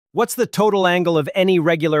What's the total angle of any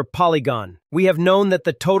regular polygon? We have known that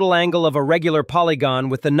the total angle of a regular polygon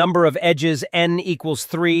with the number of edges n equals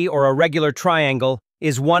 3 or a regular triangle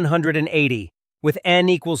is 180. With n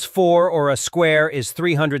equals 4 or a square is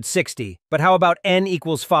 360. But how about n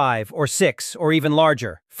equals 5 or 6 or even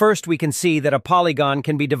larger? First, we can see that a polygon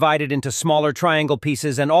can be divided into smaller triangle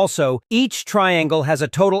pieces, and also, each triangle has a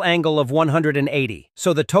total angle of 180.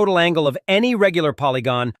 So the total angle of any regular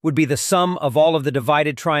polygon would be the sum of all of the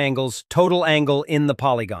divided triangles' total angle in the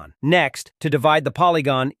polygon. Next, to divide the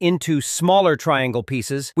polygon into smaller triangle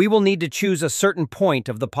pieces, we will need to choose a certain point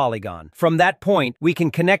of the polygon. From that point, we can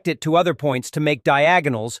connect it to other points to make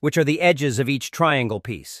diagonals, which are the edges of each triangle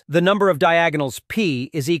piece. The number of diagonals p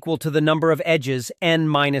is equal to the number of edges n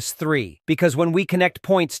minus 3, because when we connect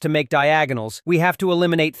points to make diagonals, we have to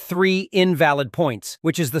eliminate 3 invalid points,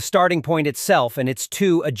 which is the starting point itself and its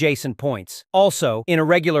 2 adjacent points. Also, in a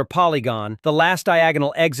regular polygon, the last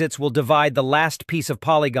diagonal exits will divide the last piece of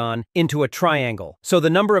polygon into a triangle. So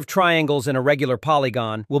the number of triangles in a regular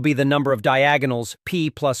polygon will be the number of diagonals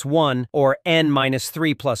p plus 1 or n minus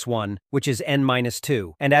 3 plus 1, which is n minus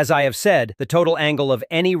 2. And as I have said, the total angle of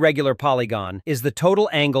any regular polygon is the total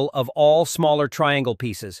angle of all smaller triangle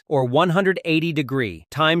pieces, or 180 degree,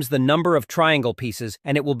 times the number of triangle pieces,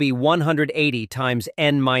 and it will be 180 times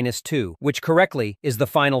n minus 2, which correctly is the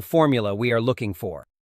final formula we are looking for.